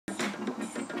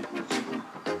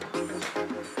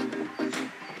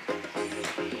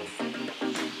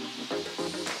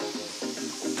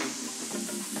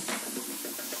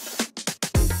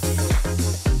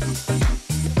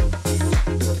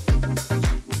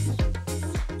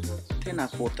Tēnā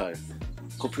kōtou,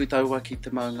 ko pūtaua ki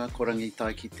te maunga, ko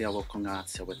rangitai ki te awa ko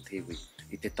Ngāti Awa Tiwi,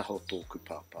 I te taho tōku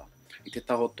pāpā. I te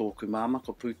taho tōku māma,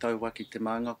 ko pūtaua ki te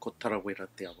maunga, ko tarawera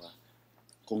te awa,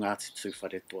 ko Ngāti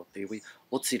Tūwhare toa Tiwi,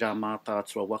 o tira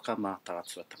mātātua waka,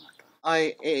 mātātua tangata.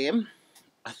 I am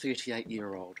a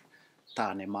 38-year-old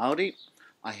tāne Māori.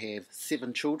 I have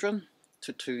 7 children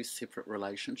to 2 separate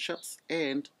relationships,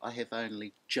 and I have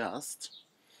only just,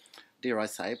 dare I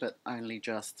say, but only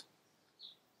just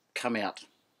come out,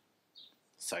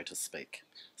 so to speak.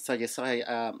 So yes,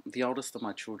 the oldest of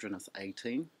my children is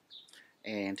 18,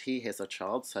 and he has a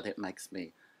child, so that makes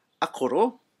me a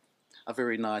koro, a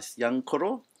very nice young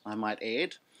koro, I might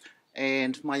add,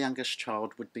 and my youngest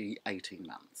child would be 18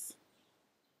 months.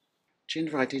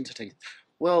 Gender identity.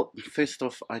 Well, first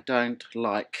off, I don't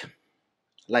like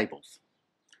labels,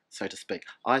 so to speak.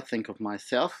 I think of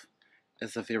myself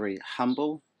as a very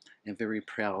humble and very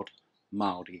proud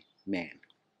Māori man.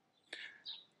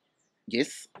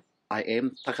 Yes, I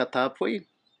am takataapui,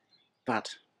 but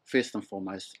first and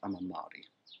foremost, I'm a Māori.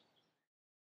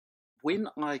 When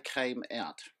I came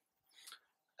out,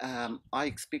 I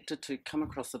expected to come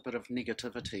across a bit of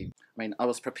negativity. I mean, I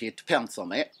was prepared to pounce on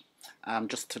that,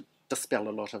 just to dispel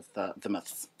a lot of the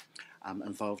myths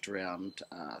involved around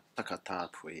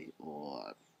takataapui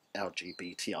or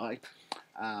LGBTQI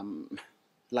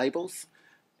labels,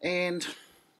 and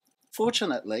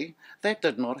fortunately, that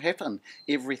did not happen.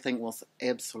 Everything was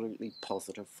absolutely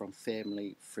positive from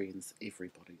family, friends,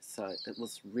 everybody. So it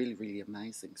was really, really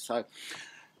amazing. So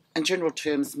in general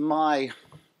terms, my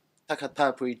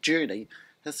takataapui journey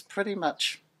has pretty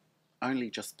much only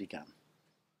just begun.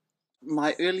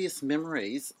 My earliest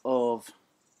memories of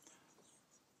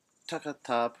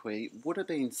takataapui would have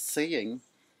been seeing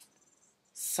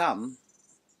some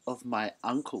of my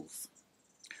uncles.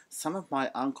 Some of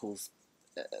my uncles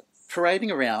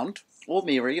parading around, all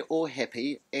merry, all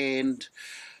happy, and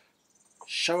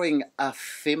showing a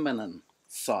feminine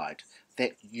side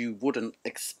that you wouldn't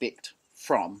expect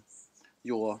from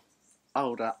your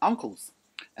older uncles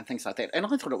and things like that. And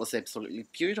I thought it was absolutely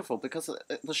beautiful because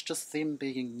it was just them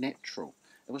being natural.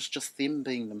 It was just them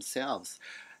being themselves.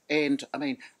 And, I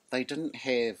mean, they didn't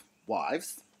have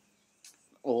wives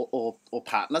or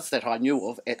partners that I knew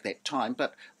of at that time,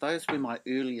 but those were my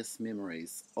earliest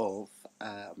memories of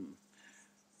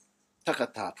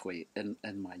takataapui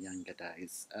in my younger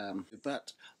days.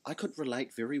 But I could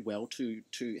relate very well to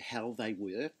how they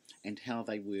were and how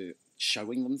they were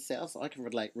showing themselves. I can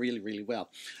relate really, really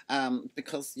well.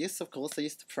 Because, yes, of course, I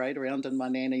used to parade around in my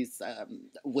nanny's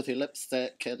with her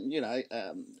lipstick and, you know,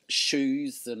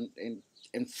 shoes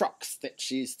and frocks that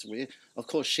she used to wear. Of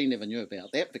course, she never knew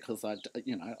about that because I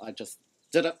just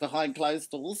did it behind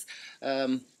closed doors.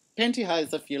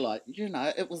 Pantyhose, if you like. You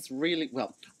know, it was really,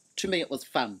 well, to me it was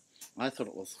fun. I thought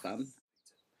it was fun.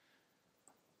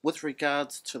 With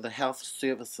regards to the health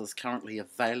services currently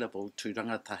available to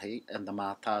rangatahi in the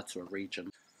Mātua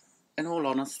region, in all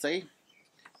honesty,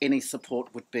 any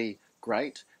support would be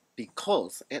great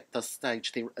because at this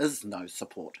stage there is no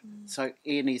support. So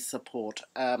any support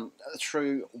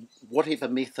through whatever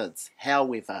methods,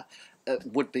 however, it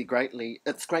would be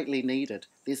it's greatly needed.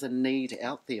 There's a need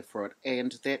out there for it,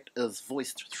 and that is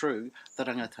voiced through the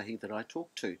rangatahi that I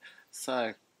talk to.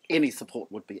 So any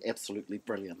support would be absolutely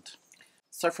brilliant.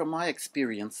 So from my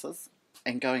experiences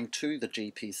and going to the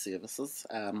GP services,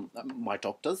 my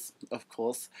doctors, of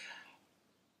course,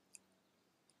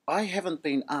 I haven't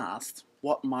been asked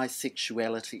what my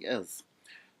sexuality is.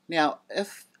 Now,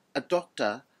 if a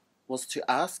doctor was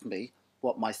to ask me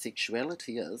what my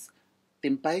sexuality is,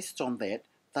 then based on that,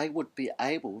 they would be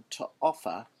able to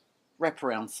offer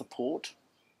wraparound support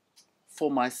for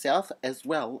myself as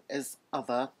well as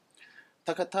other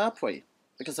takataapui.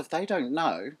 Because if they don't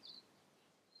know,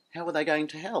 how are they going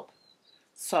to help?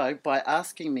 So by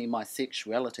asking me my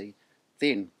sexuality,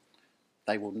 then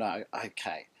they will know,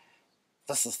 okay,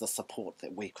 this is the support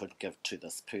that we could give to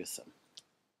this person.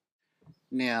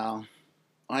 Now,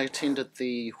 I attended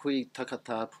the hui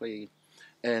takataapui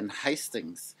in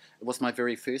Hastings. It was my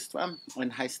very first one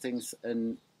in Hastings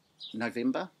in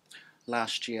November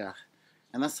last year.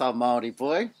 And this old Māori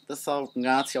boy, this old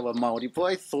Ngāti Awa Māori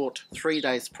boy, thought 3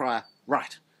 days prior,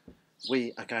 right,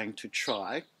 we are going to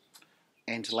try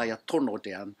and lay a tono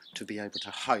down to be able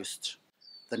to host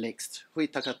the next Hui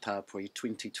Takataapui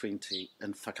 2020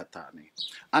 in Whakatane,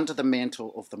 under the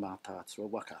mantle of the Mātātua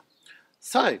Waka.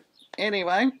 So,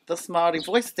 anyway, this Māori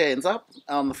boy stands up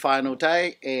on the final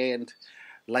day and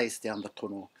lays down the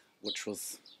tono, which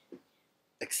was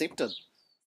accepted.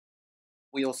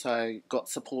 We also got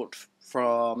support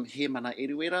from He Mana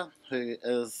Eruera, who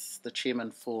is the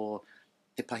chairman for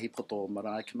Te Pahipoto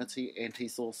Marae Committee, and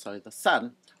he's also the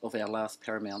son of our last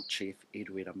Paramount Chief,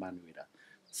 Edwina Manuira.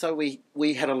 So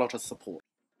we had a lot of support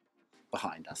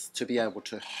behind us to be able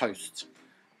to host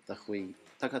the Hui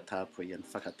Takataapui in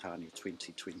Whakatane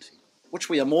 2020, which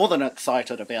we are more than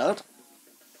excited about.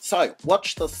 So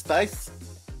watch this space,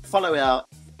 follow our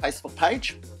Facebook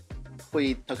page,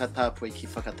 Hui Takataapui ki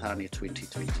Whakatane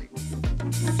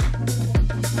 2020.